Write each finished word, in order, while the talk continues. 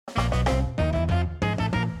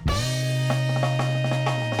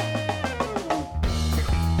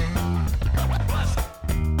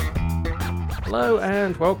Hello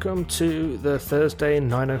and welcome to the Thursday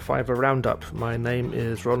 905 Roundup. My name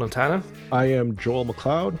is Roland Tanner. I am Joel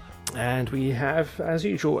McLeod. And we have, as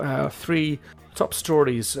usual, our three top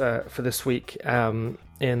stories for this week in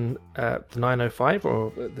the 905,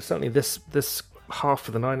 or certainly this half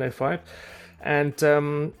of the 905. And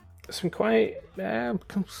some quite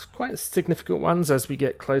significant ones as we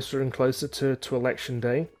get closer and closer to Election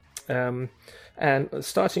Day. And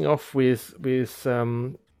starting off with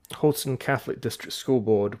Halton Catholic District School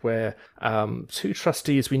Board, where two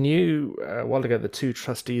trustees, we knew a while ago the two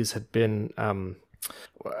trustees had been,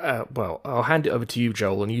 well, I'll hand it over to you,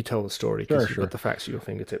 Joel, and you tell the story because you've got the facts at your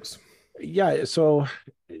fingertips. Yeah, so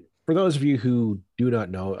for those of you who do not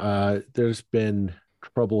know, there's been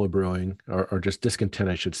trouble brewing, or just discontent,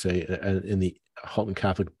 I should say, in the Halton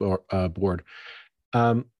Catholic Board.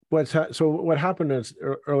 So what happened is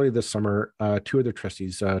early this summer, two of the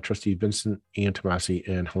trustees, Trustee Vincent Antomasi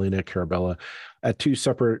and Helena Carabella, at two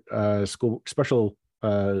separate special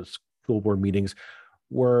school board meetings,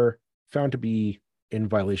 were found to be in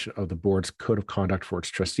violation of the board's code of conduct for its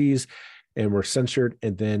trustees, and were censured.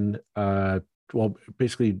 And then,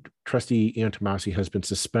 basically, Trustee Antomasi has been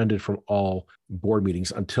suspended from all board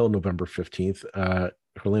meetings until November 15th.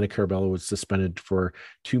 Helena Carabella was suspended for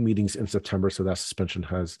 2 meetings in September, so that suspension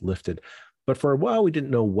has lifted. But for a while, we didn't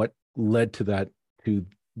know what led to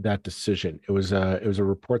that decision. It was a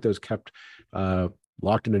report that was kept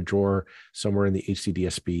locked in a drawer somewhere in the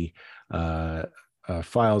HCDSB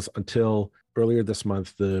files until earlier this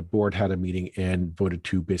month. The board had a meeting and voted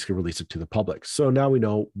to basically release it to the public. So now we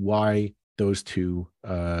know why those two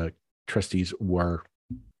trustees were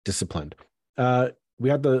disciplined. We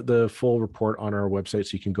have the full report on our website,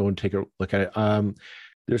 so you can go and take a look at it.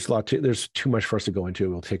 There's too much for us to go into.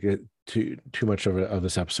 We'll take it too much of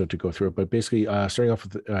this episode to go through it. But basically, starting off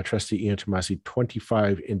with Trustee Antomasi,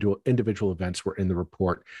 25 individual events were in the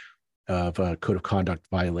report of code of conduct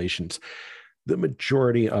violations. The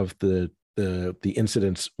majority of the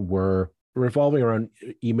incidents were revolving around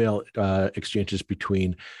email exchanges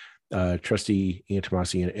between Trustee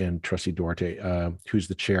Antomasi and Trustee Duarte, who's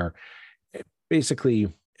the chair. Basically,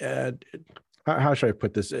 how should I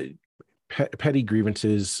put this? Petty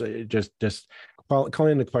grievances, just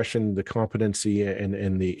calling into question the competency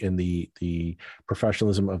and the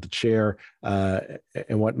professionalism of the chair and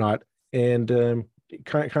whatnot, and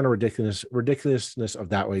kind of ridiculousness of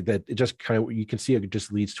that way. That it just kind of, you can see, it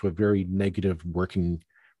just leads to a very negative working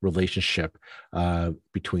relationship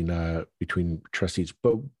between trustees.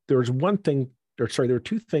 But there was there were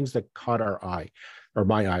two things that caught our eye. Or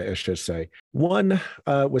my eye, I should say. One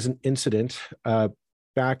was an incident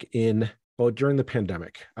back during the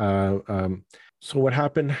pandemic. So what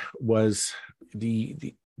happened was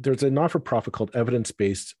there's a not-for-profit called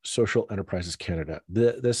Evidence-Based Social Enterprises Canada.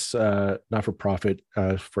 This not-for-profit,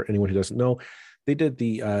 for anyone who doesn't know, they did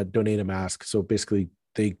the Donate a Mask. So basically,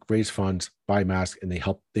 they raise funds, buy masks, and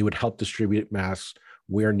they would help distribute masks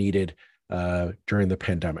where needed during the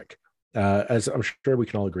pandemic. As I'm sure we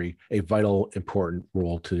can all agree, a vital, important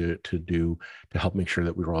role to do to help make sure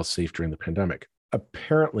that we were all safe during the pandemic.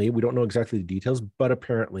 Apparently, we don't know exactly the details, but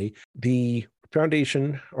apparently the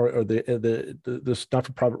foundation or the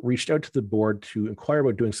not-for-profit reached out to the board to inquire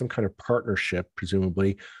about doing some kind of partnership,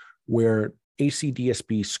 presumably, where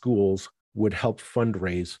ACDSB schools would help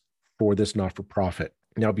fundraise for this not-for-profit.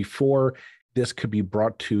 Now, before this could be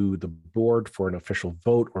brought to the board for an official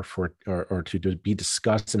vote or to be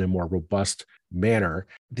discussed in a more robust manner,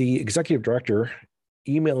 the executive director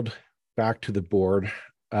emailed back to the board,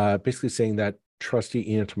 basically saying that Trustee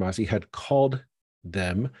Antomasi had called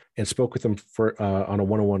them and spoke with them on a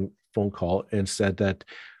one-on-one phone call, and said that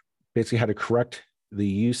basically had to correct the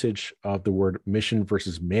usage of the word mission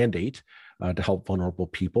versus mandate to help vulnerable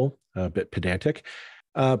people, a bit pedantic.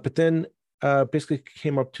 But then basically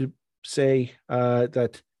came up to say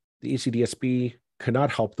that the ACDSB could not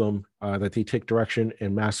help them, that they take direction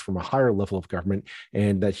and masks from a higher level of government,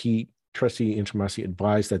 and that Trustee Antomasi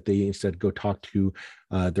advised that they instead go talk to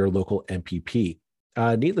their local MPP.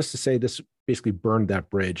 Needless to say, this basically burned that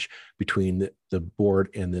bridge between the board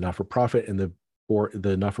and the not-for-profit, and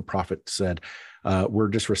the not-for-profit said, we're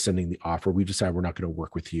just rescinding the offer. We decided we're not going to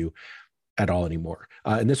work with you at all anymore.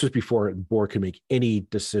 And this was before the board could make any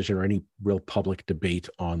decision or any real public debate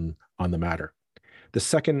on the matter. The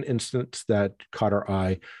second instance that caught our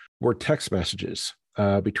eye were text messages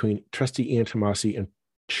between Trustee Antomasi and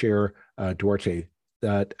Chair Duarte,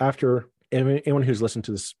 that after anyone who's listened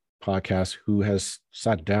to this podcast who has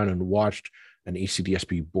sat down and watched an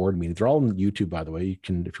ACDSB board meeting, they're all on YouTube, by the way. You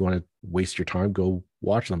can, if you want to waste your time, go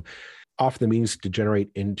watch them. Often the meetings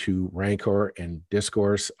degenerate into rancor and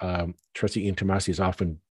discourse. Trustee Ian Tomasi is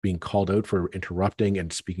often being called out for interrupting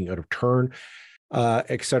and speaking out of turn,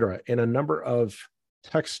 etc. In a number of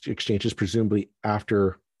text exchanges, presumably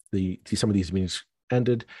after some of these meetings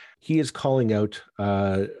ended, he is calling out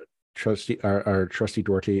Trustee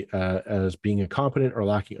Duarte as being incompetent or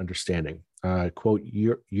lacking understanding. Quote,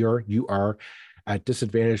 you are at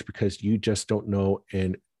disadvantage because you just don't know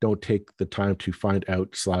and don't take the time to find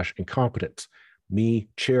out / incompetence. Me,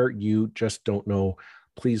 chair, you just don't know.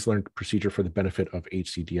 Please learn procedure for the benefit of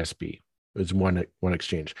HCDSB. It was one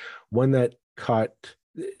exchange. One that caught,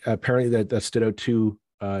 apparently that stood out to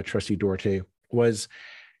Trustee Duarte was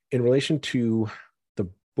in relation to the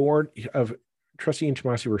board of Trustee Ian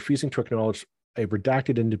Tomasi refusing to acknowledge a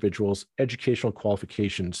redacted individual's educational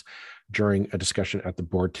qualifications during a discussion at the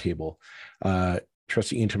board table.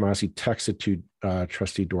 Trustee Ian Tomasi texted to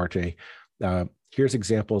Trustee Duarte, here's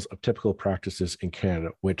examples of typical practices in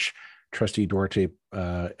Canada, which Trustee Duarte,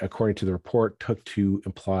 according to the report, took to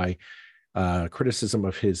imply criticism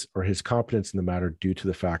of his competence in the matter due to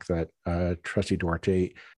the fact that Trustee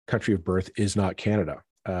Duarte, country of birth, is not Canada.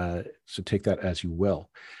 So take that as you will.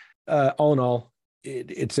 All in all,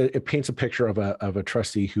 it paints a picture of a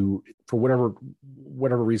trustee who, for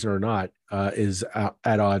whatever reason or not, is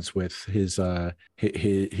at odds with his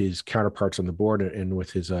counterparts on the board and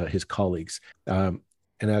with his colleagues, and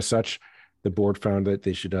as such, the board found that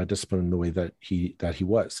they should discipline him the way that he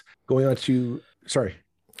was. Going on to, sorry.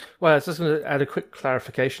 Well, I was just going to add a quick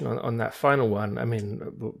clarification on that final one. I mean,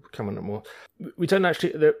 we'll come on more. We don't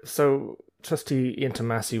actually. So Trustee Ian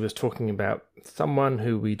Tomasi was talking about someone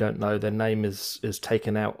who we don't know. Their name is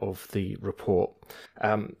taken out of the report.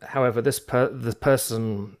 However, the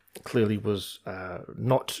person clearly was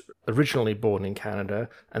not originally born in Canada,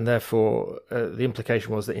 and therefore the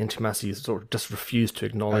implication was that Ian Tomasi sort of just refused to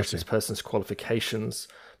acknowledge this person's qualifications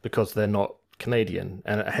because they're not Canadian,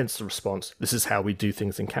 and hence the response, this is how we do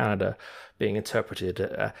things in Canada, being interpreted.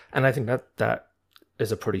 And I think that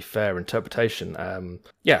is a pretty fair interpretation. I mean,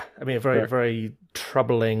 a very, very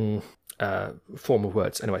troubling form of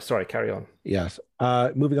words. Anyway, sorry, carry on. Yes.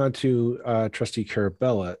 Moving on to Trustee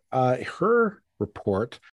Carabella. Her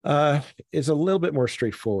report is a little bit more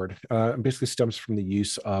straightforward. Basically stems from the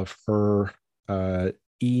use of her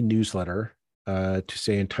e-newsletter to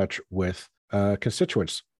stay in touch with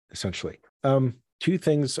constituents, essentially. Two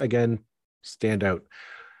things, again, stand out.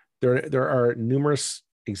 There are numerous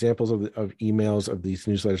examples of emails of these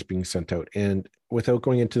newsletters being sent out. And without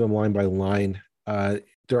going into them line by line,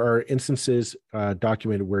 there are instances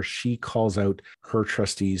documented where she calls out her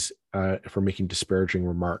trustees for making disparaging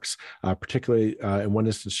remarks. Particularly in one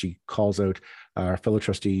instance, she calls out our fellow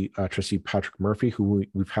trustee, Trustee Patrick Murphy, who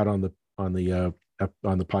we've had on the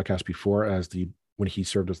podcast before when he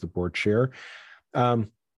served as the board chair.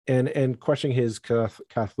 And questioning his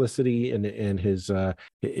Catholicity and his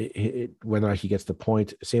whether or not he gets the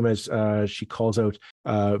point. Same as she calls out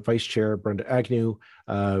Vice Chair Brenda Agnew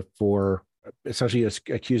for essentially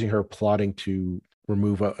accusing her of plotting to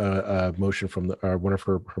remove a motion from one of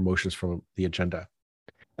her motions from the agenda.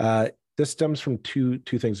 This stems from two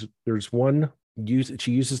things. There's one,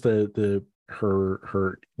 she uses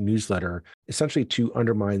her newsletter essentially to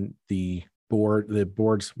undermine the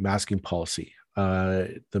board's masking policy.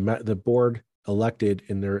 The board elected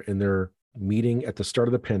in their meeting at the start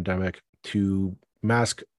of the pandemic to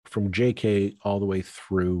mask from JK all the way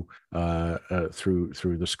through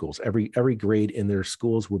the schools. Every grade in their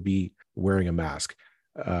schools would be wearing a mask.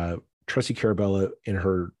 Trustee Carabella, in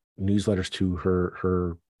her newsletters to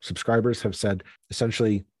her subscribers, have said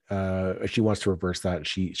essentially she wants to reverse that.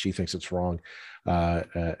 She thinks it's wrong,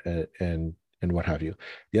 and what have you.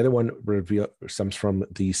 The other one stems from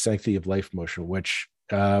the Sanctity of Life motion, which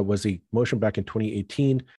was a motion back in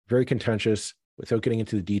 2018, very contentious. Without getting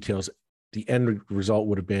into the details, the end result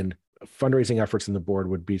would have been fundraising efforts in the board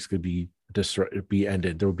would basically be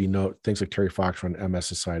ended. There would be no things like Terry Fox run MS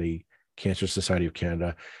Society, Cancer Society of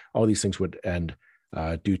Canada. All these things would end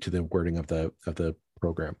due to the wording of the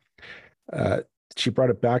program. She brought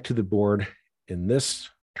it back to the board in this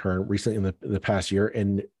term recently in the past year,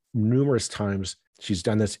 and numerous times she's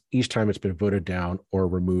done this. Each time it's been voted down or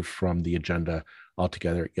removed from the agenda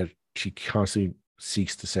altogether. Yet she constantly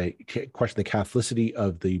seeks to question the Catholicity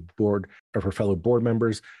of the board, of her fellow board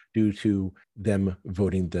members, due to them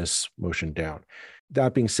voting this motion down.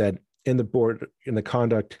 That being said, in the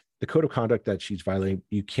code of conduct that she's violating,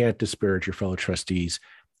 you can't disparage your fellow trustees.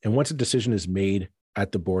 And once a decision is made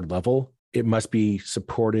at the board level, it must be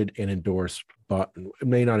supported and endorsed, but it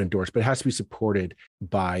may not endorse, but it has to be supported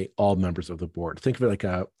by all members of the board. Think of it like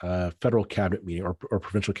a federal cabinet meeting or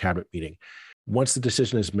provincial cabinet meeting. Once the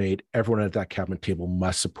decision is made, everyone at that cabinet table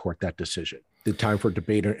must support that decision. The time for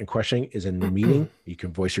debate and questioning is in the meeting. You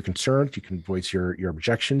can voice your concerns, you can voice your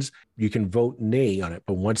objections, you can vote nay on it.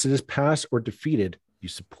 But once it is passed or defeated, you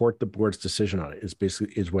support the board's decision on it.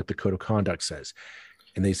 Is what the code of conduct says,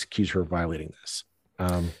 and they accuse her of violating this.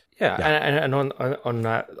 And on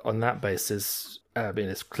that basis, I mean,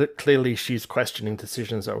 it's clearly she's questioning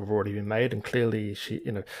decisions that have already been made, and clearly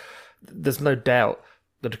there's no doubt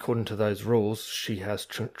that according to those rules, she has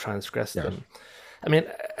transgressed them. I mean,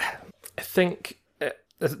 I think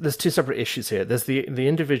there's two separate issues here. There's the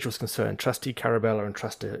individuals concerned, Trustee Carabella and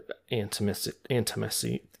Trustee Ian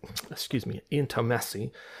Tomasi,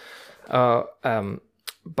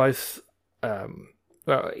 both.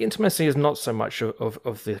 Well, intimacy is not so much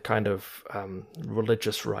of the kind of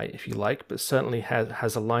religious right, if you like, but certainly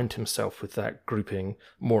has aligned himself with that grouping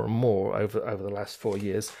more and more over the last 4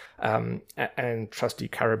 years. And Trustee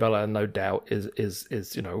Carabella, no doubt,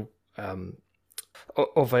 is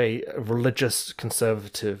of a religious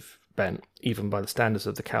conservative bent, even by the standards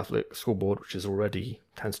of the Catholic School Board, which is already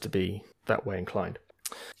tends to be that way inclined.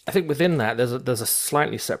 I think within that there's a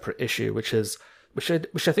slightly separate issue, which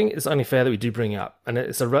I think is only fair that we do bring up, and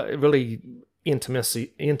it's really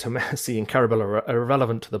intimacy and Carabella are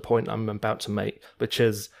irrelevant to the point I'm about to make, which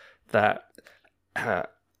is that, and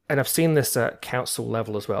I've seen this at council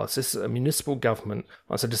level as well. It's this a municipal government.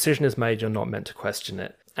 Once a decision is made, you're not meant to question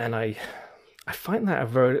it, and I find that a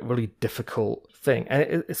very really difficult thing, and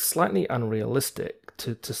it's slightly unrealistic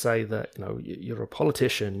to say that you're a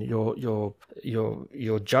politician,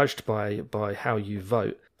 you're judged by how you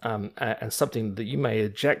vote. And something that you may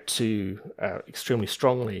object to extremely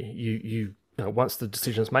strongly, you once the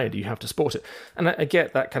decision is made, you have to support it. And I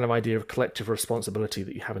get that kind of idea of collective responsibility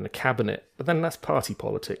that you have in the cabinet, but then that's party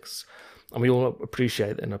politics, and we all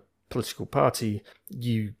appreciate that in a political party,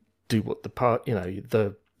 you do what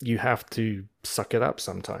you have to suck it up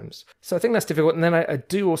sometimes. So I think that's difficult. And then I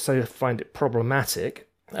do also find it problematic.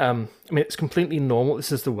 I mean, it's completely normal.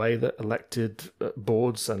 This is the way that elected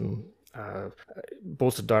boards and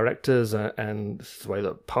boards of directors and this is the way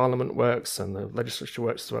that Parliament works and the legislature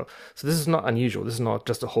works as well. So this is not unusual. This is not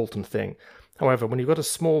just a Halton thing. However, when you've got a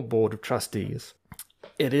small board of trustees,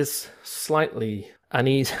 it is slightly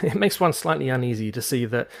uneasy. It makes one slightly uneasy to see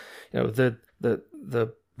that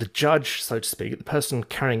the judge, so to speak, the person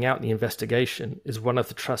carrying out the investigation, is one of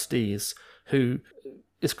the trustees who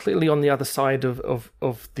is clearly on the other side of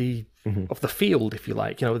the of the field, if you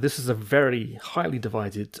like. This is a very highly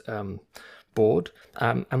divided board,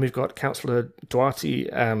 and we've got Councillor Duarte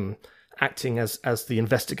acting as the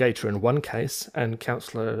investigator in one case, and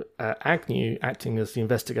Councillor Agnew acting as the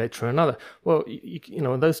investigator in another. Well,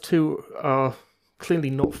 those two are clearly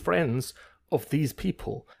not friends of these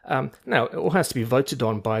people. Now, it all has to be voted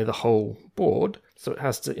on by the whole board, so it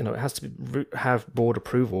has to have board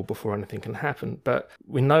approval before anything can happen. But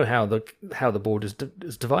we know how the board is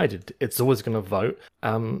divided. It's always going to vote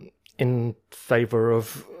in favour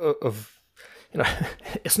of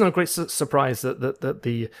it's not a great surprise that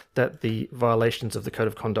the violations of the code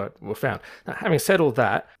of conduct were found. Now, having said all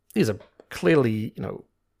that, these are clearly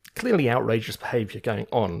outrageous behaviour going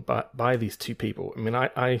on by these two people. I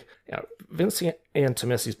mean, Vincent Ian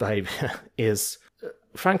Tomasi's behaviour is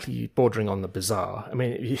frankly bordering on the bizarre. I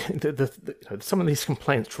mean, some of these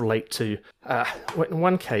complaints relate to, in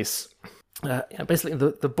one case, basically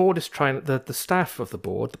the board is trying, the staff of the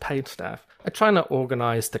board, the paid staff, are trying to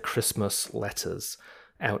organise the Christmas letters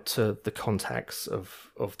out to the contacts of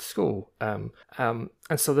the school, and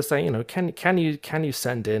so they're saying, can you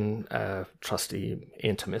send in Trustee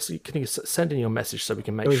Ian Tomasi? Can you send in your message so we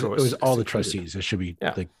can make sure it was all the trustees? It should be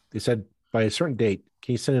like they said, by a certain date.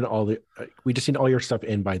 Can you send in all the? We just need all your stuff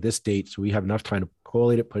in by this date, so we have enough time to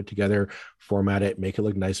collate it, put it together, format it, make it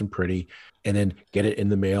look nice and pretty, and then get it in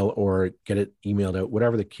the mail or get it emailed out,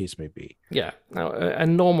 whatever the case may be. Yeah. Now, a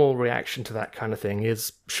normal reaction to that kind of thing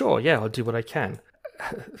is, sure, yeah, I'll do what I can.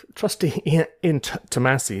 Trustee Ian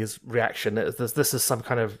Tomasi's reaction is this is some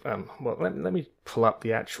kind of let me pull up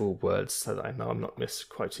the actual words so that I know I'm not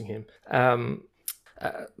misquoting him.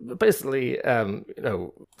 Basically,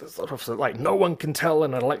 sort of like, no one can tell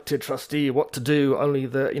an elected trustee what to do, only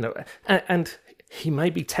and he may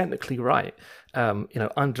be technically right.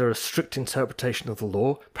 Under a strict interpretation of the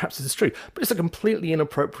law, perhaps this is true, but it's a completely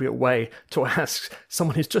inappropriate way to ask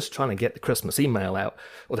someone who's just trying to get the Christmas email out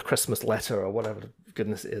or the Christmas letter or whatever the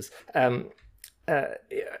goodness it is. And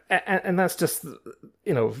that's just,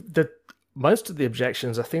 most of the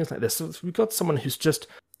objections are things like this. So we've got someone who's just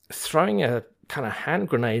throwing a kind of hand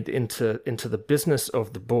grenade into the business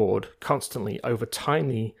of the board constantly over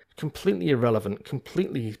tiny, completely irrelevant,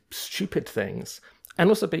 completely stupid things, and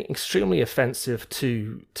also being extremely offensive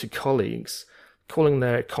to colleagues, calling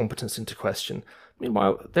their competence into question.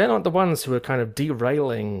 Meanwhile, they're not the ones who are kind of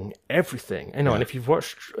derailing everything. And if you've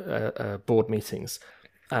watched board meetings,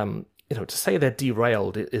 to say they're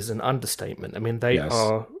derailed is an understatement. I mean, they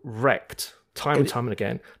are wrecked time and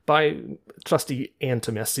again by Trustee Ian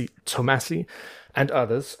Tomasi and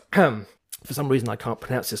others. For some reason, I can't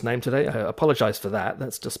pronounce his name today. I apologize for that.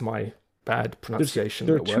 That's just my bad pronunciation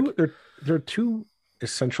at work. There are two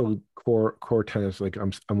essential core tenets. Like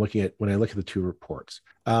I'm looking at when I look at the two reports.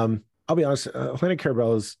 I'll be honest. Helena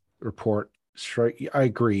Carabella's report, I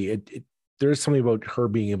agree. There is something about her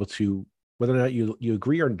being able to, whether or not you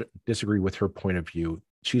agree or disagree with her point of view.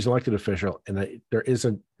 She's an elected official, and there is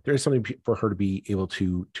something for her to be able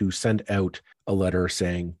to send out a letter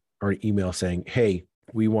saying, or an email saying, "Hey,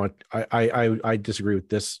 we want. I disagree with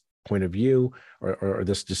this point of view or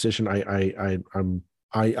this decision. I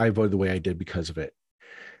voted the way I did because of it."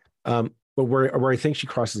 But where I think she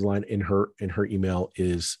crosses the line in her email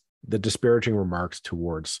is the disparaging remarks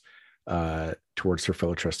towards her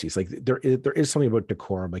fellow trustees. Like there is something about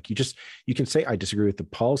decorum. Like you can say I disagree with the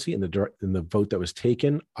policy and the vote that was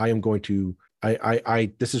taken. I am going to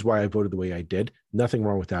this is why I voted the way I did. Nothing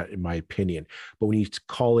wrong with that in my opinion. But when you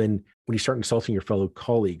start insulting your fellow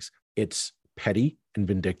colleagues, it's petty and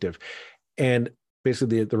vindictive. And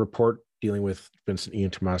basically the report dealing with Vincent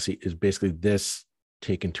Ian Tomasi is basically this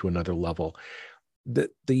taken to another level. I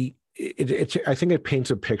think it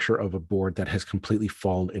paints a picture of a board that has completely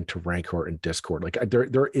fallen into rancor and discord. Like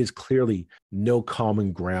there is clearly no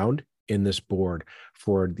common ground in this board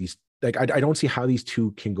for these. Like I don't see how these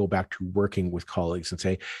two can go back to working with colleagues and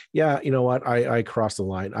say, yeah, you know what, I crossed the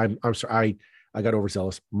line. I'm sorry, I got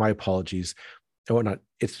overzealous. My apologies and whatnot.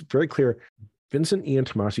 It's very clear. Vincent Ian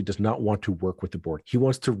Tomasi does not want to work with the board. He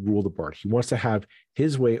wants to rule the board. He wants to have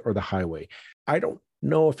his way or the highway. I don't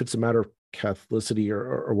know if it's a matter of Catholicity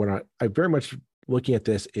or whatnot. I very much looking at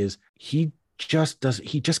this is he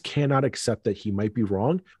just cannot accept that he might be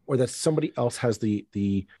wrong or that somebody else has the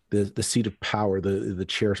seat of power, the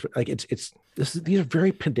chair. Like these are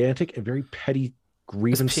very pedantic and very petty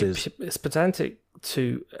grievances. It's pedantic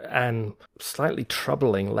to an slightly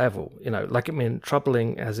troubling level,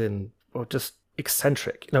 troubling as in, or just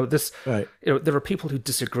eccentric. Right. There are people who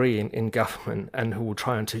disagree in government and who will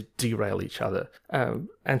try and to derail each other. And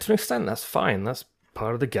to an extent, that's fine. That's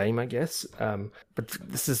part of the game, I guess. But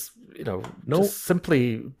this is, just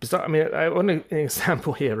simply bizarre. I mean, I want an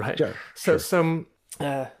example here, right? Yeah, so some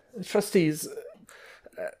trustees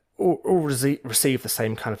all receive the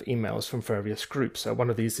same kind of emails from various groups. So one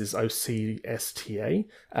of these is OCSTA.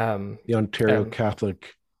 The Ontario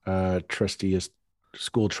Catholic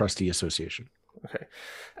School Trustee Association. Okay.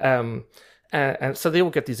 And so they all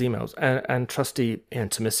get these emails, and Trustee Ian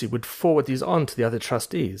Tomasi would forward these on to the other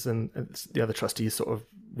trustees, and the other trustees sort of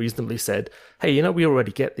reasonably said, hey, we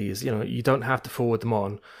already get these, you don't have to forward them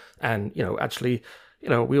on. And, actually,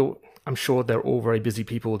 I'm sure they're all very busy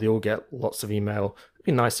people. They all get lots of email. It'd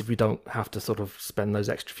be nice if we don't have to sort of spend those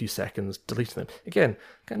extra few seconds deleting them. Again,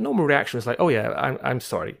 normal reaction is like, oh yeah, I'm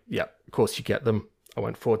sorry. Yeah, of course you get them. I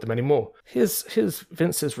won't forward them anymore. Here's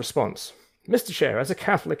Vince's response. Mr. Chair, as a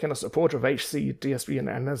Catholic and a supporter of HC, DSB,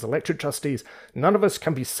 and as elected trustees, none of us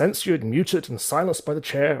can be censored, muted, and silenced by the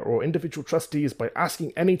Chair or individual trustees by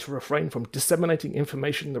asking any to refrain from disseminating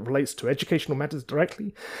information that relates to educational matters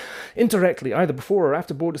directly, indirectly, either before or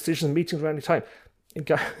after board decisions, meetings, or any time.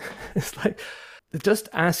 It's like they're just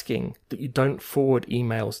asking that you don't forward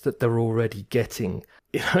emails that they're already getting.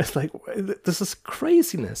 It's like, this is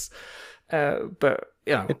craziness. But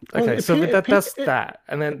that's that,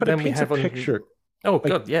 and then we have a picture. Oh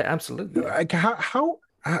God, yeah, absolutely. Like how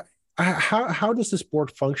does this board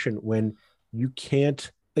function when you can't,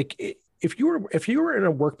 like, if you were in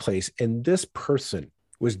a workplace and this person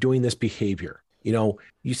was doing this behavior,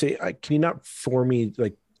 you say, can you not forward me,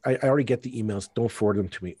 like, I already get the emails, don't forward them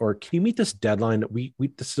to me, or can you meet this deadline?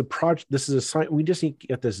 This is a project, this is a sign, we just need to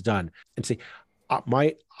get this done, and say,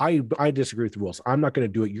 I disagree with the rules. I'm not going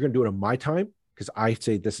to do it. You're going to do it on my time because I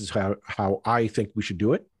say this is how I think we should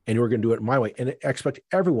do it, and we're going to do it my way. And expect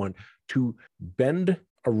everyone to bend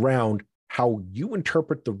around how you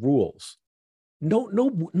interpret the rules. No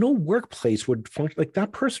workplace would function like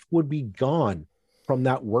that. Person would be gone from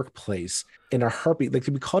that workplace in a heartbeat. Like,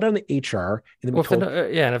 they'd be called on the HR, and then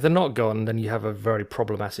and if they're not gone, then you have a very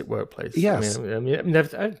problematic workplace. Yes.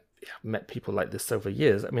 met people like this over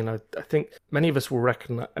years. I mean, I think many of us will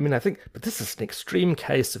recognize. I mean, but this is an extreme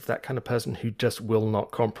case of that kind of person who just will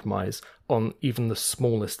not compromise on even the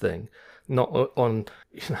smallest thing. Not on,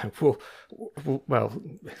 well,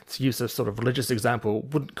 to use a sort of religious example,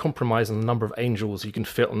 wouldn't compromise on the number of angels you can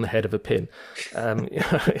fit on the head of a pin.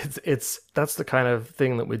 That's the kind of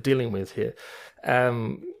thing that we're dealing with here. I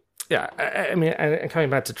mean, and coming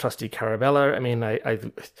back to Trustee Carabella, I mean,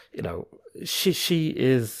 she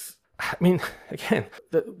is. I mean, again,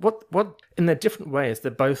 what in their different ways,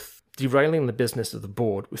 they're both derailing the business of the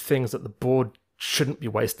board with things that the board shouldn't be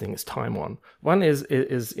wasting its time on. One is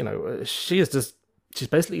she's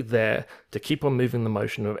basically there to keep on moving the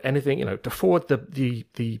motion of anything, to forward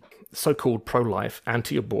the so-called pro-life,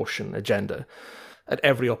 anti-abortion agenda at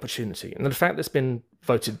every opportunity. And the fact that it's been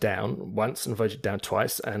voted down once and voted down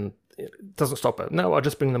twice, and it doesn't stop her. No, I'll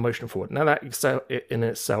just bring the motion forward. Now that in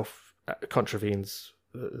itself contravenes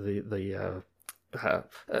the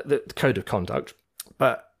code of conduct,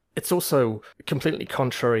 but it's also completely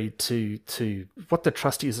contrary to what the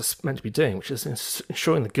trustees are meant to be doing, which is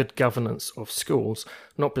ensuring the good governance of schools,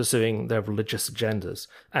 not pursuing their religious agendas.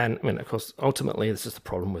 And I mean, of course, ultimately, this is the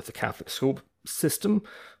problem with the Catholic school system,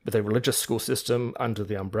 with a religious school system under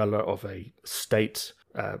the umbrella of a state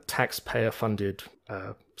taxpayer-funded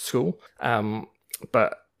school.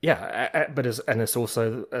 But it's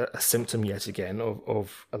also a symptom yet again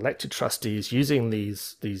of elected trustees using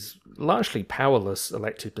these largely powerless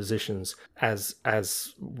elected positions as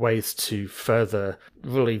ways to further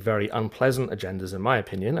really very unpleasant agendas, in my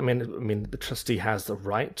opinion. I mean, the trustee has the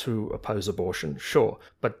right to oppose abortion, sure,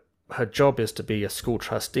 but her job is to be a school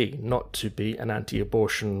trustee, not to be an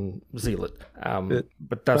anti-abortion zealot.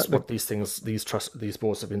 But that's what these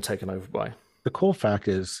boards have been taken over by. The cool fact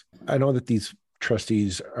is, I know that these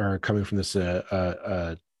trustees are coming from this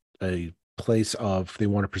a place of they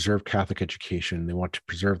want to preserve Catholic education, they want to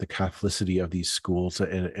preserve the Catholicity of these schools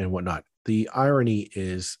and whatnot. The irony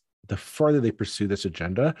is, the farther they pursue this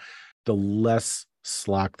agenda, the less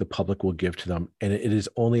slack the public will give to them, and it is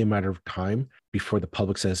only a matter of time before the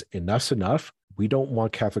public says enough's enough. We don't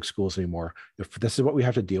want Catholic schools anymore. If this is what we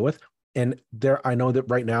have to deal with, and I know that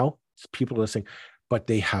right now people are listening, but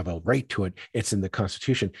they have a right to it. It's in the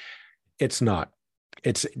Constitution. It's not.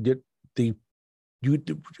 It's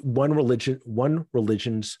one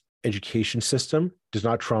religion's education system does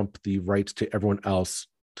not trump the rights to everyone else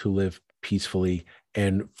to live peacefully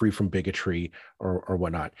and free from bigotry or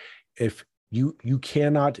whatnot. If you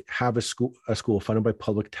cannot have a school funded by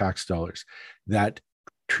public tax dollars that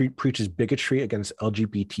preaches bigotry against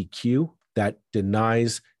LGBTQ, that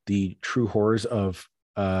denies the true horrors of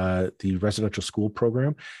the residential school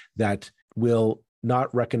program, that will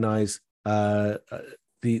not recognize the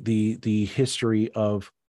history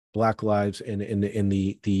of Black lives and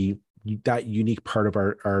that unique part of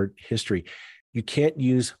our history. You can't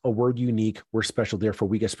use a word unique, we're special, therefore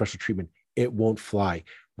we get special treatment. It won't fly.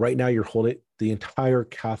 Right now, you're holding the entire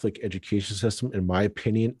Catholic education system, in my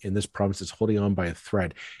opinion, in this province is holding on by a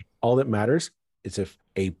thread. All that matters is if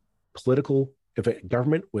a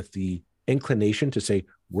government with the inclination to say,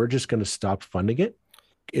 we're just going to stop funding it,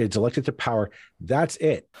 it's elected to power. That's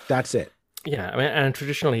it. Yeah, I mean, and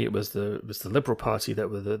traditionally it was the Liberal Party that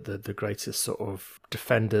were the greatest sort of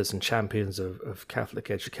defenders and champions of Catholic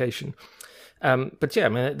education. But yeah, I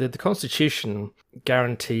mean, the Constitution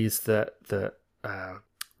guarantees that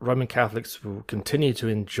Roman Catholics will continue to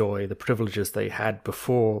enjoy the privileges they had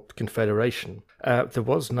before Confederation. There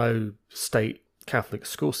was no state Catholic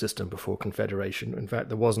school system before Confederation. In fact,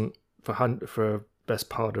 there wasn't for best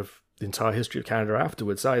part of the entire history of Canada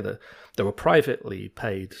afterwards either. There were privately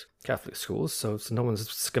paid Catholic schools, so no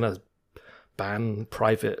one's going to ban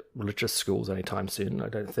private religious schools anytime soon, I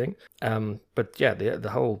don't think. But yeah, the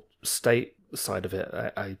whole state side of it,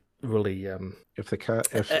 I really and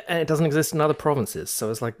it doesn't exist in other provinces,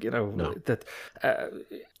 so it's like that.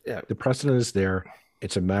 The precedent is there.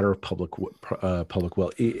 It's a matter of public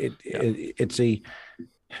will. It's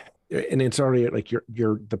already like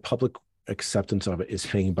the public acceptance of it is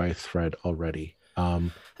hanging by a thread already.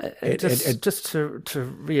 I absolutely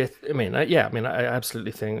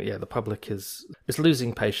think the public is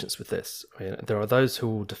losing patience with this. I mean, there are those who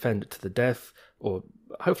will defend it to the death, or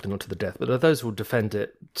hopefully not to the death, but there are those who will defend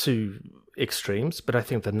it to extremes. But I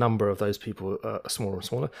think the number of those people are smaller and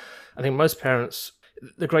smaller. I think most parents,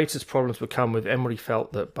 the greatest problems would come with Emory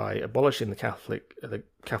felt that by abolishing the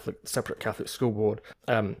separate Catholic school board,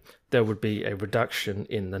 there would be a reduction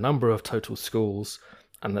in the number of total schools,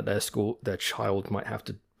 and that their child might have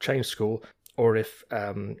to change school, or if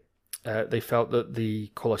they felt that the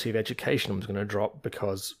quality of education was going to drop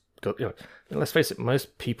because let's face it,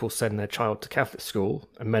 most people send their child to Catholic school,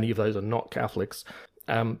 and many of those are not Catholics,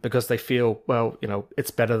 because they feel, well,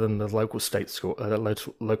 it's better than the local state school,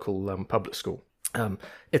 local public school.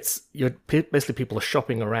 Basically people are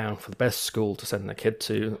shopping around for the best school to send their kid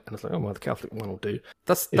to, and it's like, oh well, the Catholic one will do.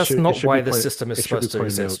 That's not why the system is supposed to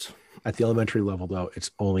exist. At the elementary level, though,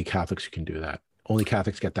 it's only Catholics who can do that. Only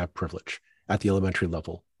Catholics get that privilege at the elementary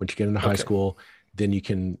level. Once you get into high school, then you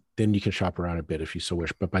can shop around a bit if you so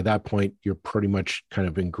wish. But by that point, you're pretty much kind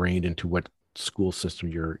of ingrained into what school system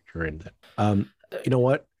you're in. You know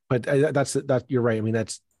what? But that's you're right. I mean,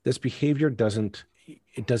 this behavior doesn't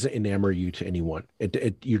enamor you to anyone.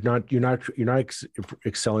 You're not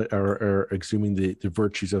excelling or exhuming the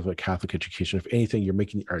virtues of a Catholic education. If anything, you're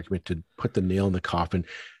making the argument to put the nail in the coffin,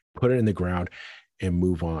 put it in the ground, and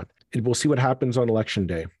move on. And we'll see what happens on election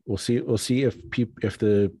day. We'll see if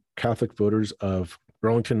the Catholic voters of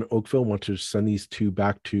Burlington and Oakville want to send these two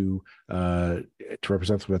back to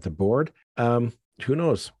represent them at the board. Who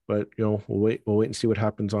knows? But we'll wait and see what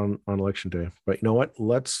happens on election day. But you know what?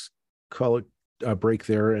 Let's call it a break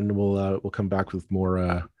there, and we'll come back with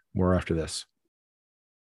more after this.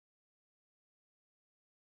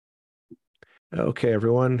 Okay,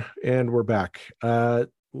 everyone, and we're back.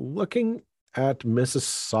 Looking at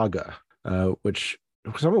Mississauga, which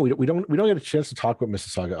we don't get a chance to talk about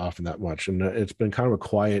Mississauga often that much, and it's been kind of a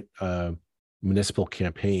quiet municipal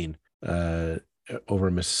campaign over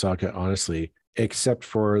in Mississauga, honestly, except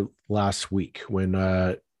for last week when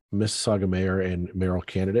Mississauga mayor and mayoral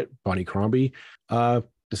candidate Bonnie Crombie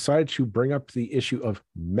decided to bring up the issue of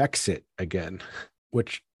MEXIT again,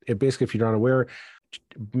 which basically, if you're not aware,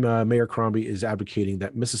 Mayor Crombie is advocating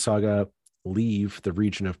that Mississauga leave the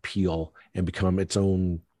region of Peel and become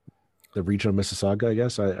the region of Mississauga, I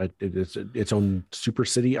guess. It's its own super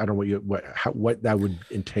city. I don't know what that would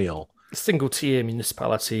entail. Single tier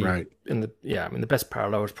municipality, right? The best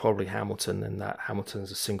parallel is probably Hamilton, in that Hamilton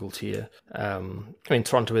is a single tier.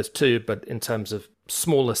 Toronto is too, but in terms of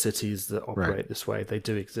smaller cities that operate this way, they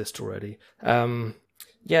do exist already. I'm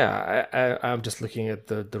just looking at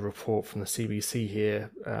the report from the CBC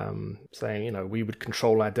here, saying, we would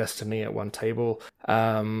control our destiny at one table.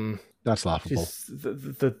 That's laughable.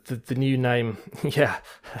 The new name, I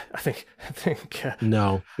think.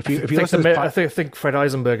 No, I think Fred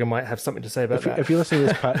Eisenberger might have something to say about that. If you listen to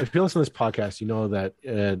this, podcast, you know that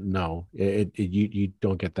no, you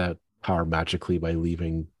don't get that power magically by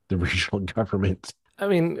leaving the regional government. I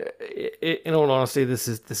mean, in all honesty, this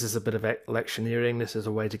is a bit of electioneering. This is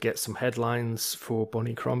a way to get some headlines for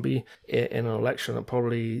Bonnie Crombie in an election that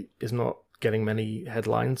probably is not getting many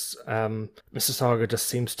headlines. Mississauga just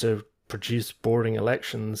seems to produce boring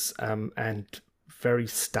elections and very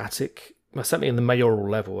static, certainly in the mayoral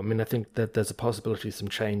level. I mean, I think that there's a possibility of some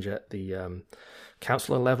change at the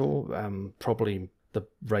councillor level. Probably the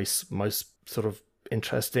race most sort of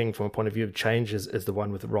interesting from a point of view of change is the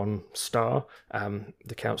one with Ron Starr,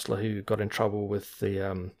 the councillor who got in trouble with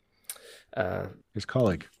the his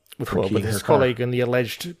colleague. With his colleague and the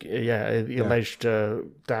alleged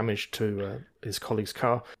damage to his colleague's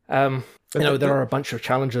car. There are a bunch of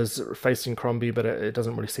challenges facing Crombie, but it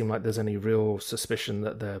doesn't really seem like there's any real suspicion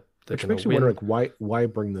that they're which makes me wonder, why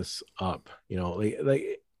bring this up?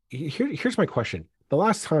 Here's my question. The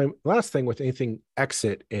last thing with anything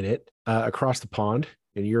exit in it across the pond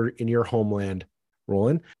in your homeland,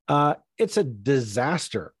 Roland, it's a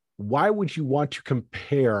disaster. Why would you want to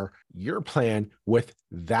compare your plan with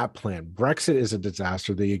that plan? Brexit is a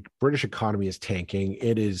disaster. The British economy is tanking.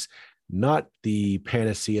 It is not the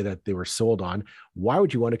panacea that they were sold on. Why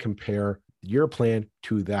would you want to compare your plan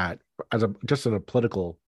to that just in a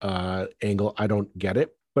political angle? I don't get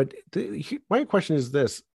it. But my question is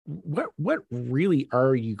this: what really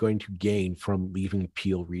are you going to gain from leaving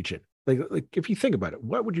Peel region? Like if you think about it,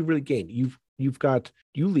 what would you really gain? You've got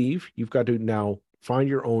to now find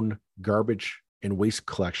your own garbage and waste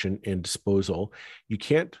collection and disposal. You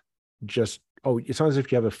can't just, it's not as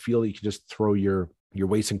if you have a field you can just throw your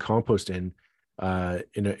waste and compost in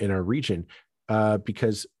a region,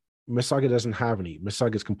 because Mississauga doesn't have any.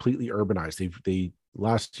 Mississauga is completely urbanized. They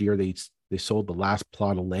last year they sold the last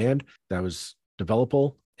plot of land that was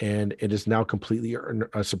developable, and it is now completely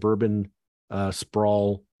a suburban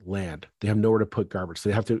sprawl land. They have nowhere to put garbage.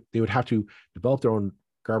 So they would have to develop their own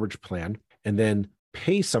garbage plan and then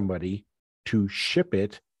pay somebody to ship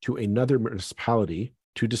it to another municipality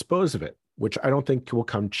to dispose of it, which I don't think will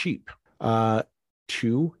come cheap.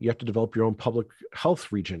 Two, you have to develop your own public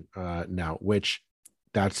health region now, which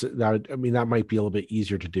that might be a little bit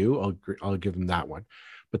easier to do. I'll give them that one.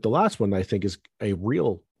 But the last one I think is a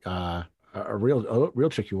real a real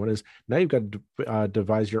tricky one is now you've got to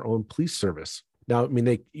devise your own police service. Now, I mean,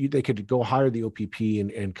 they could go hire the OPP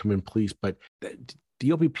and come in police, but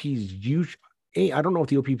the OPP is huge. I don't know if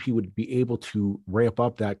the OPP would be able to ramp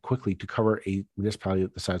up that quickly to cover a municipality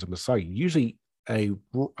the size of Mississauga. Usually, a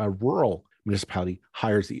rural municipality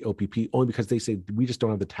hires the OPP only because they say we just don't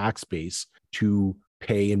have the tax base to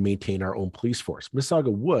pay and maintain our own police force.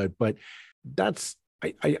 Mississauga would, but that's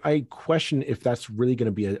I question if that's really going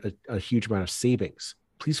to be a huge amount of savings.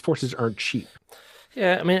 Police forces aren't cheap.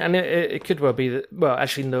 Yeah, I mean, and it could well be that. Well,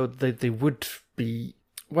 actually, no, they would be.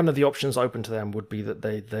 One of the options open to them would be that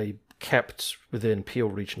they kept within Peel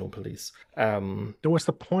Regional Police. Then what's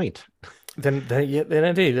the point? Then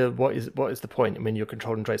indeed, what is the point? I mean, you're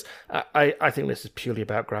controlling trades. I think this is purely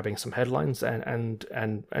about grabbing some headlines and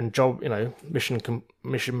job.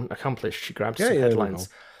 Mission accomplished. She grabbed some headlines.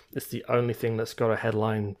 It's the only thing that's got a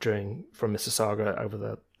headline from Mississauga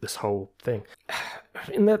over this whole thing.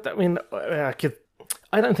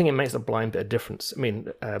 I don't think it makes a blind bit of difference. I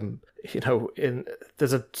mean,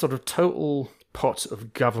 there's a sort of total pot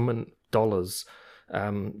of government dollars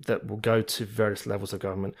that will go to various levels of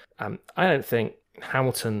government. I certainly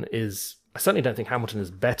don't think Hamilton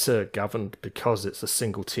is better governed because it's a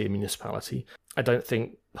single tier municipality. I don't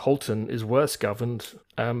think Halton is worse governed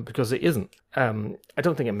because it isn't. I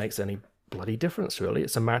don't think it makes any bloody difference, really.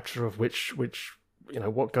 It's a matter of which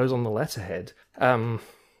what goes on the letterhead.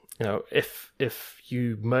 If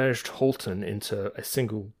you merged Halton into a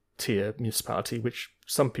single tier municipality, which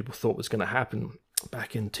some people thought was going to happen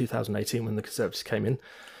back in 2018 when the Conservatives came in,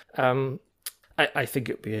 I think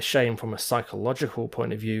it'd be a shame from a psychological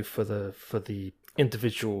point of view for the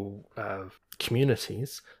individual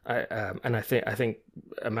communities. I think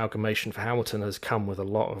amalgamation for Hamilton has come with a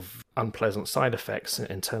lot of unpleasant side effects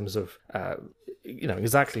in terms of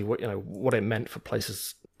exactly what it meant for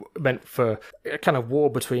places. Meant for a kind of war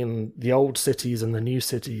between the old cities and the new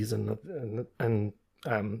cities and the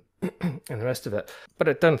rest of it. But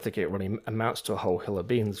I don't think it really amounts to a whole hill of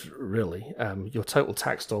beans, really. Your total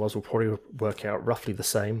tax dollars will probably work out roughly the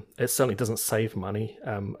same. It certainly doesn't save money.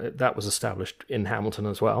 That was established in Hamilton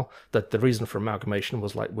as well. That the reason for amalgamation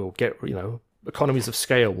was we'll get, economies of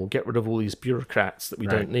scale, we'll get rid of all these bureaucrats that we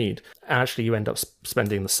don't need. And actually, you end up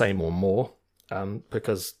spending the same or more.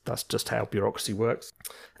 Because that's just how bureaucracy works.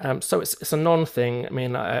 So it's a non-thing. I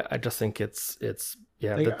mean, I just think there's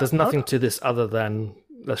nothing to this other than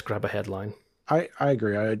let's grab a headline. I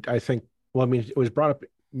agree. I think, well, I mean, it was brought up,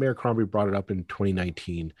 Mayor Crombie brought it up in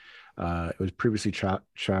 2019. It was previously it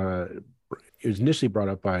was initially brought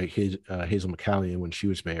up by Hazel McCallion when she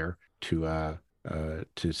was mayor to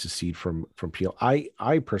secede from Peel. I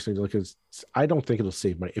personally look at, I don't think it'll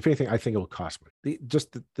save money. If anything, I think it'll cost money.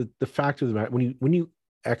 The fact of the matter, when you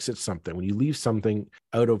exit something, when you leave something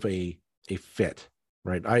out of a fit,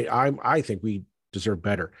 right? I think we deserve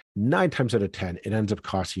better. 9 times out of 10, it ends up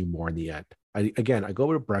costing you more in the end. I go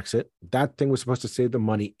with Brexit. That thing was supposed to save the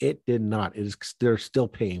money. It did not. They're still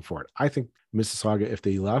paying for it. I think Mississauga, if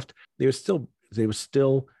they left, they would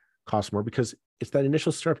still cost more because it's that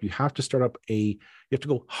initial startup. You have to you have to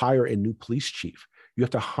go hire a new police chief. You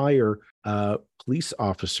have to hire police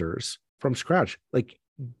officers from scratch. Like,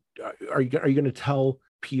 are you going to tell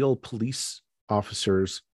Peel police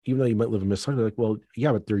officers, even though you might live in Mississauga, like, well,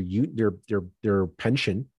 yeah, but their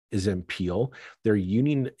pension is in Peel, their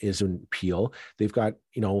union is in Peel. They've got,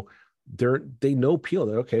 they know Peel.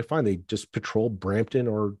 They're okay, fine. They just patrol Brampton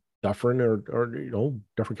or Dufferin or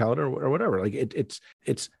Dufferin Caledon or whatever. Like it's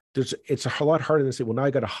a lot harder than say, well, now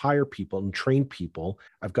I got to hire people and train people.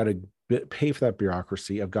 I've got to pay for that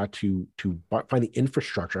bureaucracy. I've got to find the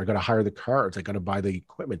infrastructure. I got to hire the cars. I got to buy the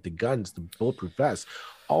equipment, the guns, the bulletproof vests,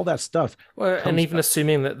 all that stuff. Well, and even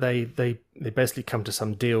assuming that they basically come to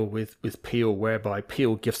some deal with Peel, whereby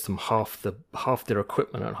Peel gives them half their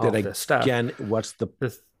equipment and half their staff. Again, what's the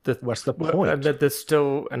point? And there's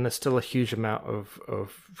still a huge amount of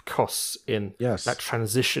costs in that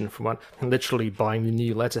transition from literally buying the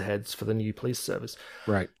new letterheads for the new police service.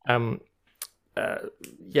 Right.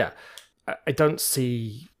 I don't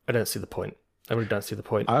see the point. I really don't see the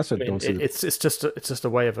point. I also don't see it's just a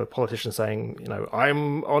way of a politician saying,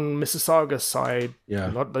 I'm on Mississauga's side,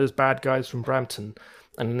 not those bad guys from Brampton.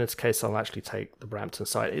 And in this case, I'll actually take the Brampton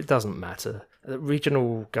side. It doesn't matter.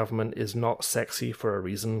 Regional government is not sexy for a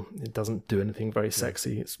reason. It doesn't do anything very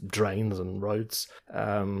sexy. It's drains and roads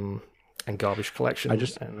and garbage collection.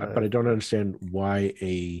 But I don't understand why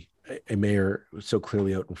a mayor so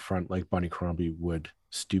clearly out in front like Bonnie Crombie would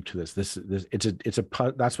stoop to this.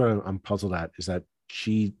 That's what I'm puzzled at, is that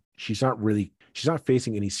she's not really, she's not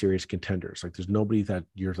facing any serious contenders. Like there's nobody that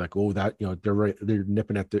you're like, oh, that, they're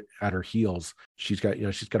nipping at her heels. She's got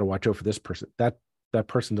to watch out for this person. That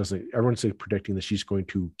person doesn't. Everyone's predicting that she's going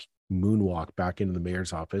to moonwalk back into the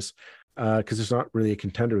mayor's office because there's not really a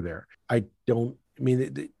contender there. I don't. I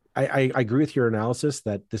mean, I agree with your analysis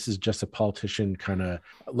that this is just a politician kind of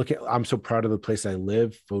look at. I'm so proud of the place I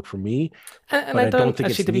live. Vote for me. And But I I don't don't think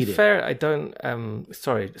actually, it's to be needed. fair, I don't.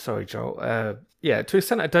 Sorry, Joel. Yeah, to an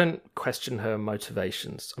extent, I don't question her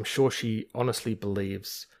motivations. I'm sure she honestly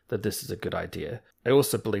believes that this is a good idea. I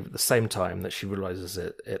also believe at the same time that she realizes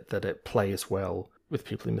that it plays well with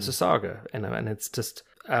people in Mississauga, and it's just.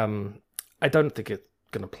 I don't think it's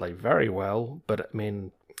going to play very well, but I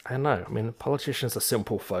mean, I don't know. I mean, politicians are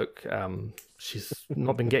simple folk. She's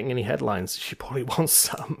not been getting any headlines. She probably wants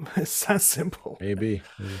some. It's that simple. Maybe.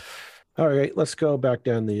 All right, let's go back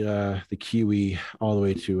down the Kiwi all the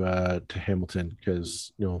way to Hamilton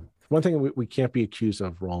because one thing we can't be accused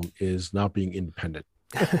of, Roland, is not being independent.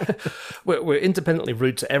 We're independently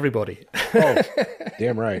rude to everybody. Oh,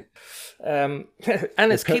 damn right. And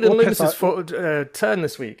it's Keelan Loomis's turn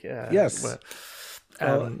this week. Yes.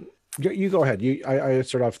 You go ahead. I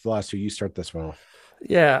start off the last two. You start this one off.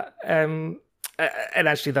 Yeah. And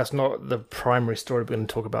actually, that's not the primary story we're going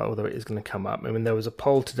to talk about, although it is going to come up. I mean, there was a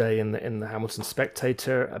poll today in the Hamilton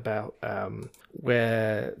Spectator about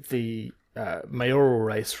where the mayoral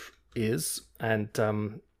race is, and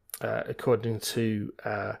according to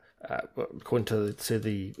the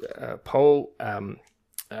poll, I'm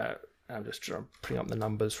just putting up the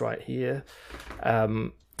numbers right here.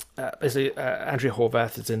 Basically, Andrea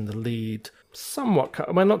Horwath is in the lead,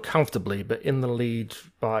 somewhat, well, not comfortably, but in the lead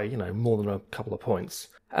by more than a couple of points.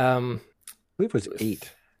 I believe it was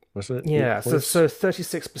 8, wasn't it? Yeah, so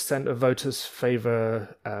 36% of voters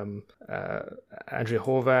favour Andrea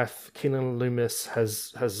Horwath. Keelan Loomis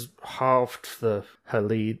has halved her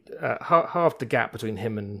lead, halved the gap between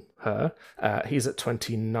him and her. He's at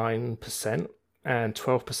 29%. And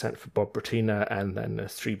 12% for Bob Bratina, and then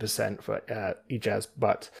 3% for Ijaz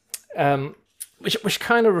Butt, which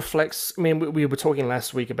kind of reflects. I mean, we were talking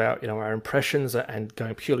last week about our impressions and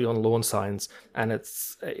going purely on lawn signs, and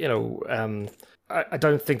it's I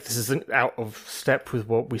don't think this is out of step with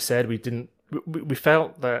what we said. We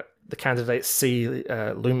felt that the candidates see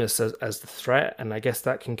Loomis as the threat, and I guess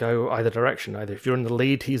that can go either direction. Either if you're in the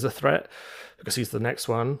lead, he's a threat because he's the next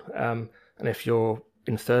one, and if you're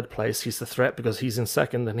in third place, he's the threat because he's in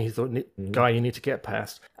second and he's the guy you need to get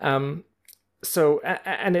past. So,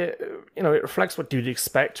 and it reflects what you'd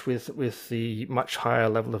expect with the much higher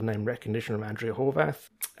level of name recognition of Andrea Horwath.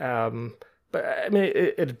 But I mean,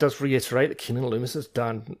 it does reiterate that Keelan Loomis has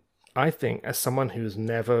done, I think, as someone who's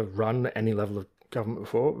never run any level of government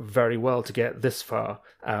before, very well to get this far.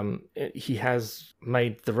 He has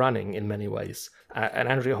made the running in many ways, and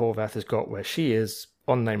Andrea Horwath has got where she is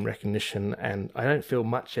on name recognition, and I don't feel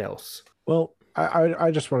much else. Well, I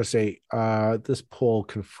just want to say this poll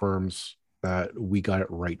confirms that we got it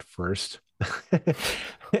right first.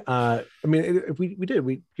 I mean, if we did,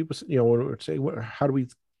 people would say, how do we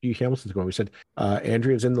do Hamilton's going? We said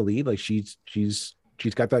Andrea's in the lead, like she's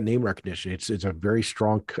got that name recognition. It's a very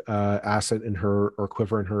strong asset in her or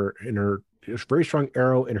quiver in her it's a very strong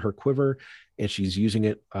arrow in her quiver, and she's using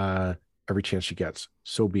it every chance she gets.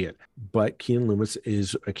 So be it. But Keelan Loomis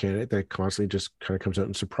is a candidate that constantly just kind of comes out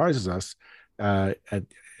and surprises us at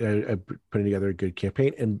putting together a good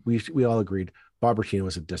campaign. And we all agreed Bob Bertino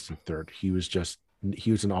was a distant third. He was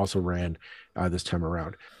an also ran this time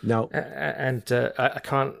around. Now, and I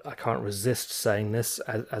can't resist saying this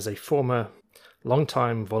as a former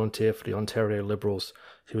long-time volunteer for the Ontario Liberals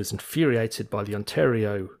who was infuriated by the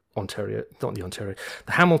the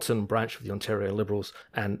Hamilton branch of the Ontario Liberals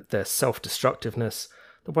and their self-destructiveness.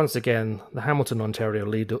 But once again, the Hamilton, Ontario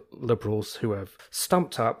Liberals, who have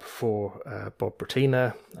stumped up for Bob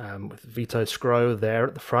Bratina, with Vito Scro there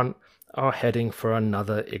at the front, are heading for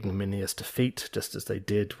another ignominious defeat, just as they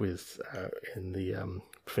did with in the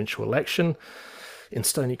provincial election in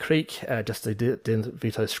Stony Creek, just as they did in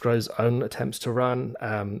Vito Scro's own attempts to run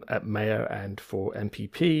at mayor and for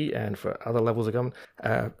MPP and for other levels of government.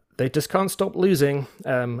 They just can't stop losing,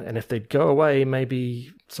 and if they'd go away,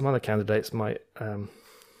 maybe some other candidates might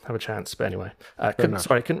have a chance. But anyway, I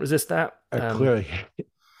couldn't resist that. Clearly,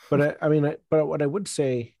 but but what I would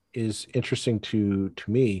say is interesting to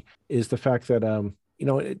me is the fact that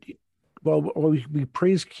we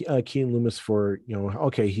praise Keelan Loomis for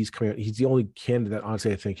okay, he's coming out, he's the only candidate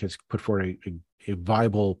honestly I think has put forward a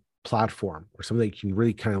viable platform or something that you can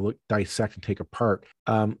really kind of dissect and take apart.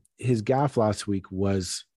 His gaffe last week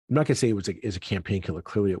was, I'm not gonna say it was a campaign killer,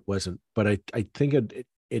 clearly it wasn't, but I think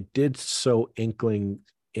it did sow inkling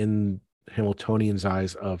in Hamiltonians'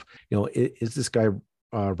 eyes of, is this guy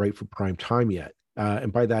right for prime time yet?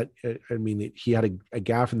 And by that, I mean, he had a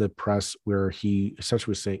gaffe in the press where he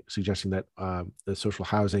essentially was suggesting that the social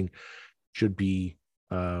housing should be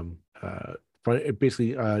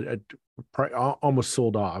basically almost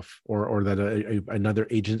sold off, or that another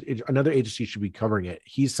agency should be covering it.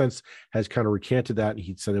 He since has kind of recanted that, and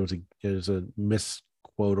he said it was a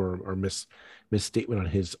misquote or misstatement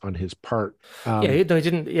on his part. He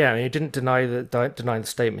didn't. Yeah, he didn't deny the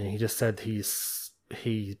statement. He just said he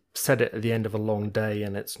said it at the end of a long day,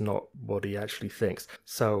 and it's not what he actually thinks.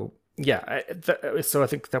 So yeah, so I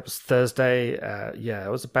think that was Thursday. It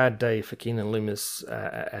was a bad day for Keenan Loomis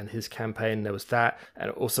and his campaign. There was that, and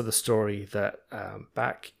also the story that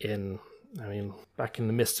back in the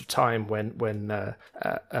midst of time when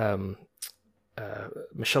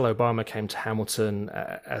Michelle Obama came to Hamilton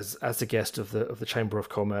as a guest of the Chamber of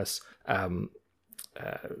Commerce.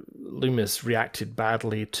 Loomis reacted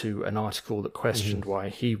badly to an article that questioned why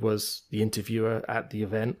he was the interviewer at the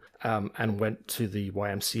event, and went to the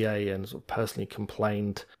YMCA and sort of personally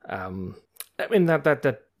complained. That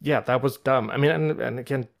was dumb. I mean, and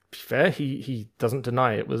again, to be fair, he doesn't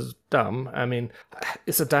deny it was dumb. I mean,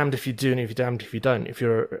 it's a damned if you do and if you're damned if you don't. If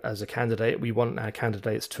you're, as a candidate, we want our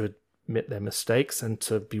candidates to admit their mistakes and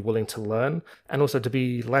to be willing to learn, and also to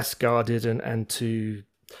be less guarded and to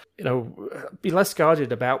be less guarded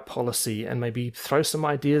about policy and maybe throw some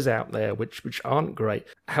ideas out there which aren't great.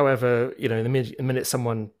 However, the minute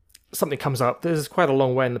something comes up, there's quite a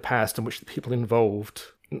long way in the past in which the people involved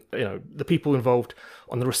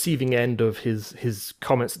on the receiving end of his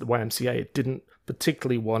comments at the YMCA didn't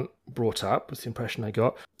particularly want brought up. Was the impression I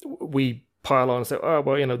got. We pile on and say, oh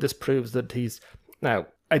well, this proves that he's now.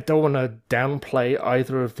 I don't want to downplay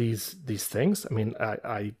either of these things. I mean,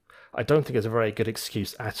 I don't think it's a very good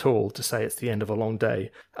excuse at all to say it's the end of a long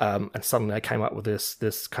day, and suddenly I came up with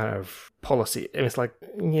this kind of policy. And it's like,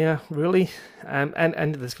 yeah, really? And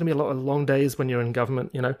there's going to be a lot of long days when you're in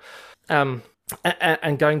government, and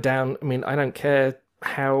going down. I mean, I don't care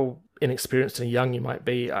how inexperienced and young you might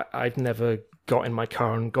be. I've never got in my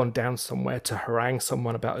car and gone down somewhere to harangue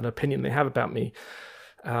someone about an opinion they have about me.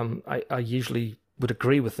 I usually would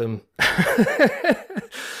agree with them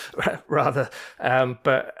rather,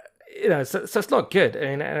 but so it's not good.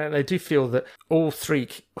 And I do feel that all three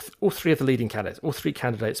of the leading candidates, all three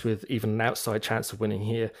candidates with even an outside chance of winning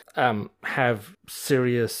here, have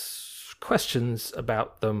serious questions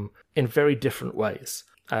about them in very different ways.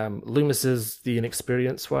 Loomis is the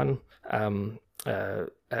inexperienced one, and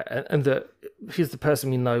he's the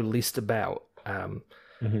person we know least about.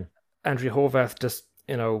 Andrea Horwath just,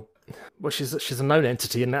 she's a known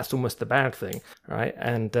entity, and that's almost the bad thing, right?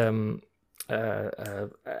 And Bob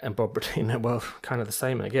Bertina, well, kind of the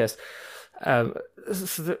same, I guess.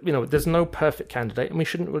 There's no perfect candidate, and we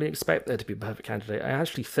shouldn't really expect there to be a perfect candidate. I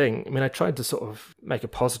actually think, I tried to sort of make a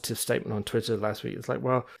positive statement on Twitter last week. It's like,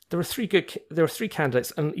 well, there are three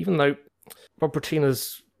candidates, and even though Bob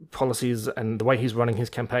Bertina's policies and the way he's running his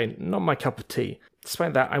campaign, not my cup of tea,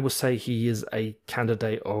 despite that, I would say he is a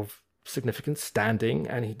candidate of significant standing,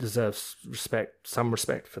 and he deserves some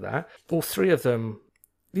respect for that. All three of them,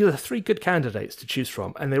 these are three good candidates to choose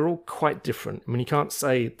from, and they're all quite different. You can't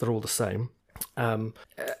say they're all the same, and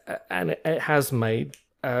it has made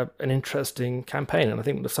an interesting campaign. And I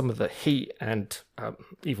think some of the heat and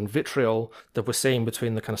even vitriol that we're seeing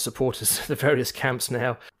between the kind of supporters of the various camps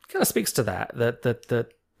now kind of speaks to that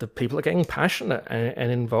the people are getting passionate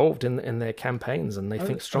and involved in their campaigns, and they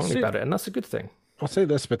think strongly about it, and that's a good thing. I'll say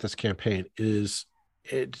this about this campaign is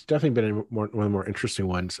it's definitely been one of the more interesting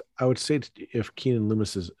ones. I would say if Keenan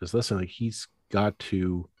Loomis is listening, he's got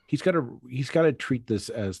to treat this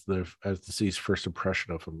as the city's first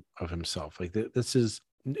impression of himself. Like this is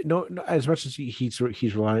no as much as he's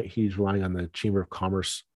relying on the Chamber of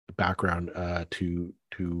Commerce background as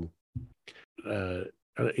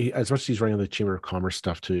much as he's running on the Chamber of Commerce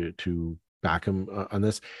stuff to back him on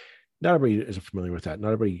this. Not everybody is familiar with that.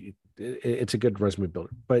 Not everybody. It's a good resume builder,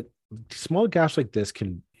 but small gaps like this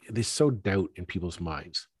they sow doubt in people's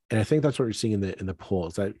minds, and I think that's what you're seeing in the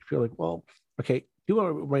polls. That you feel like, well, okay,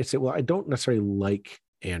 people might say, well, I don't necessarily like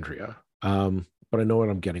Andrea, but I know what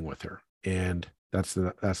I'm getting with her, and that's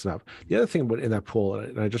enough. The other thing in that poll,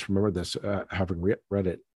 and I just remember this having read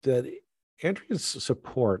it, that Andrea's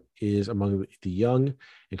support is among the young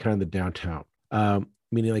and kind of the downtown,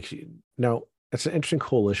 meaning like now. It's an interesting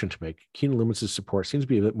coalition to make. Keenan Loomis's support seems to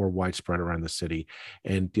be a bit more widespread around the city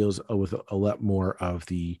and deals with a lot more of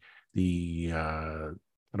the I don't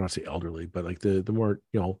want to say elderly, but like the more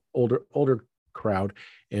older crowd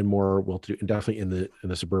and more well-to-do, and definitely in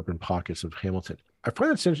the suburban pockets of Hamilton. I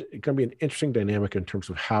find that's going to be an interesting dynamic in terms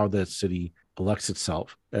of how the city elects its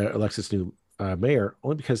new mayor,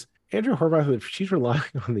 only because Andrea Horwath, if she's relying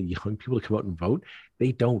on the young people to come out and vote,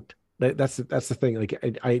 they don't. That's the thing. Like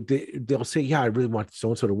they'll say, yeah, I really want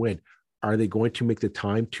so-and-so to win. Are they going to make the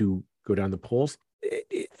time to go down the polls?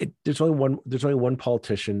 There's only one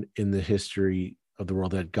politician in the history of the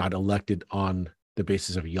world that got elected on the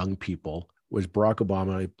basis of young people, was Barack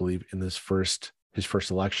Obama, I believe, in his first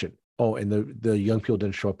election. Oh, and the young people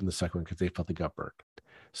didn't show up in the second one because they felt they got burnt.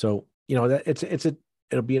 So, that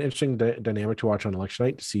it'll be an interesting dynamic to watch on election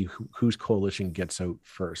night to see whose coalition gets out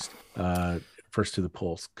first to the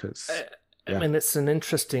polls. Because I mean, it's an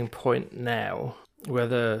interesting point now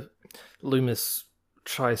whether Loomis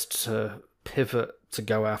tries to pivot to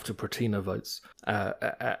go after Protina votes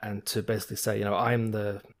and to basically say, I'm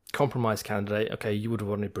the compromise candidate. Okay, you would have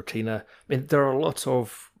wanted Protina. I mean, there are a lot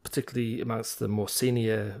of, particularly amongst the more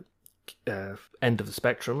senior end of the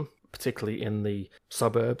spectrum, particularly in the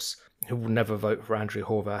suburbs, who will never vote for Andrea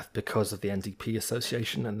Horwath because of the NDP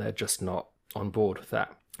association, and they're just not on board with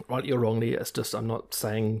that. Rightly or wrongly, it's just I'm not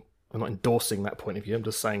endorsing that point of view. I'm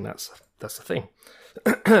just saying that's the thing.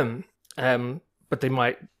 But they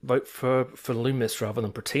might vote for Loomis rather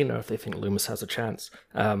than Protina if they think Loomis has a chance.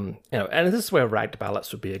 And this is where ranked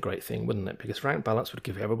ballots would be a great thing, wouldn't it? Because ranked ballots would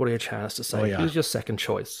give everybody a chance to say, who's your second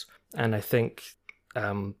choice? And I think,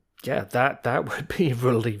 that would be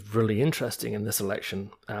really, really interesting in this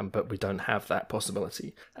election. But we don't have that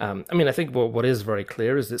possibility. I think what is very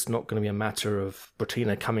clear is it's not going to be a matter of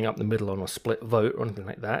Protina coming up the middle on a split vote or anything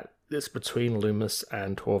like that. It's between Loomis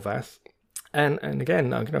and Horwath. And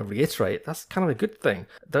again, I'm going to reiterate, that's kind of a good thing.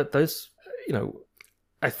 Those,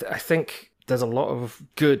 I think there's a lot of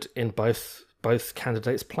good in both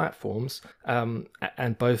candidates' platforms,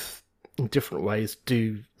 and both in different ways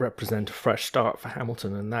do represent a fresh start for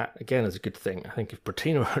Hamilton, and that again is a good thing. I think if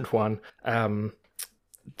Protina had won,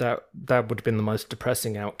 that would have been the most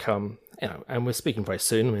depressing outcome. And we're speaking very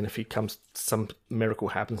soon. I mean, if some miracle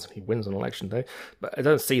happens and he wins on election day, but I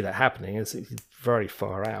don't see that happening. He's very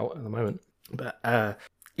far out at the moment. But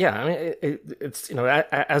it's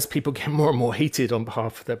as people get more and more heated on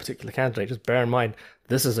behalf of their particular candidate, just bear in mind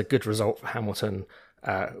this is a good result for Hamilton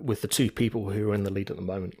with the two people who are in the lead at the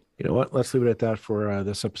moment. You know what? Let's leave it at that for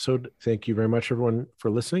this episode. Thank you very much, everyone,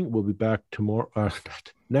 for listening. We'll be back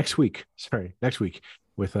next week. Sorry, next week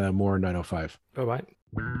with more 905. Bye-bye.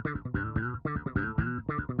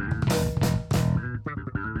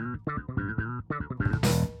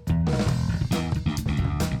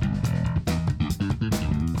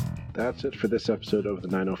 That's it for this episode of the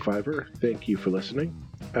 905er. Thank you for listening.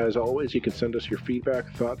 As always, you can send us your feedback,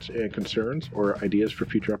 thoughts, and concerns or ideas for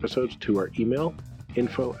future episodes to our email,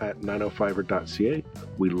 info@905er.ca.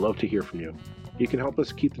 We'd love to hear from you. You can help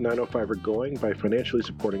us keep the 905er going by financially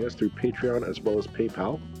supporting us through Patreon as well as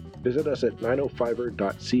PayPal. Visit us at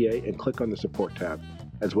 905er.ca and click on the support tab.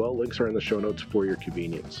 As well, links are in the show notes for your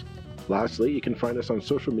convenience. Lastly, you can find us on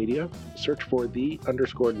social media. Search for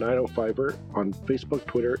 _905er on Facebook,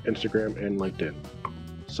 Twitter, Instagram, and LinkedIn.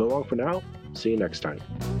 So long for now. See you next time.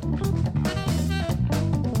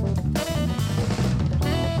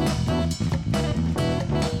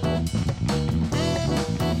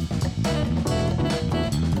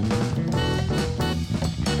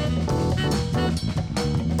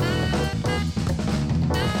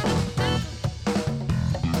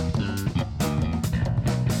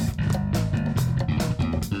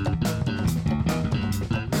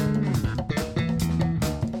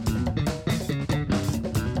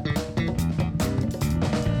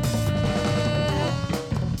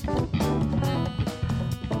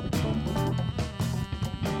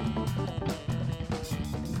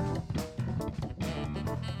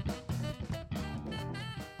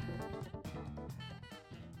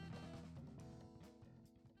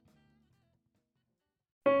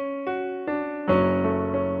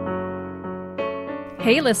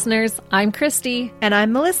 Hey listeners, I'm Christy. And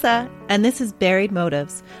I'm Melissa, and this is Buried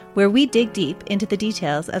Motives, where we dig deep into the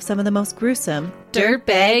details of some of the most gruesome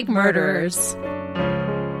dirtbag murderers.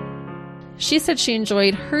 She said she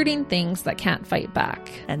enjoyed hurting things that can't fight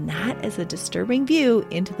back. And that is a disturbing view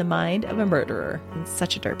into the mind of a murderer and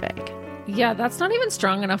such a dirtbag. Yeah, that's not even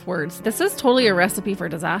strong enough words. This is totally a recipe for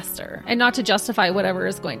disaster. And not to justify whatever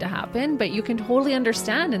is going to happen, but you can totally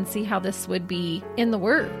understand and see how this would be in the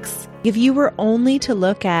works. If you were only to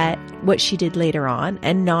look at what she did later on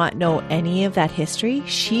and not know any of that history,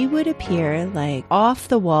 she would appear like off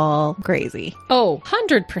the wall crazy. Oh,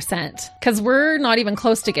 100%. Because we're not even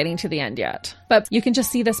close to getting to the end yet. But you can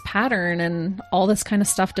just see this pattern and all this kind of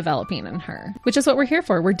stuff developing in her, which is what we're here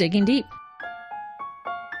for. We're digging deep.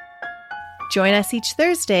 Join us each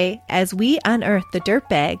Thursday as we unearth the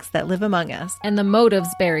dirtbags that live among us And the motives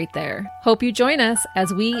buried there. Hope you join us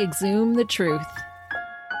as we exhume the truth.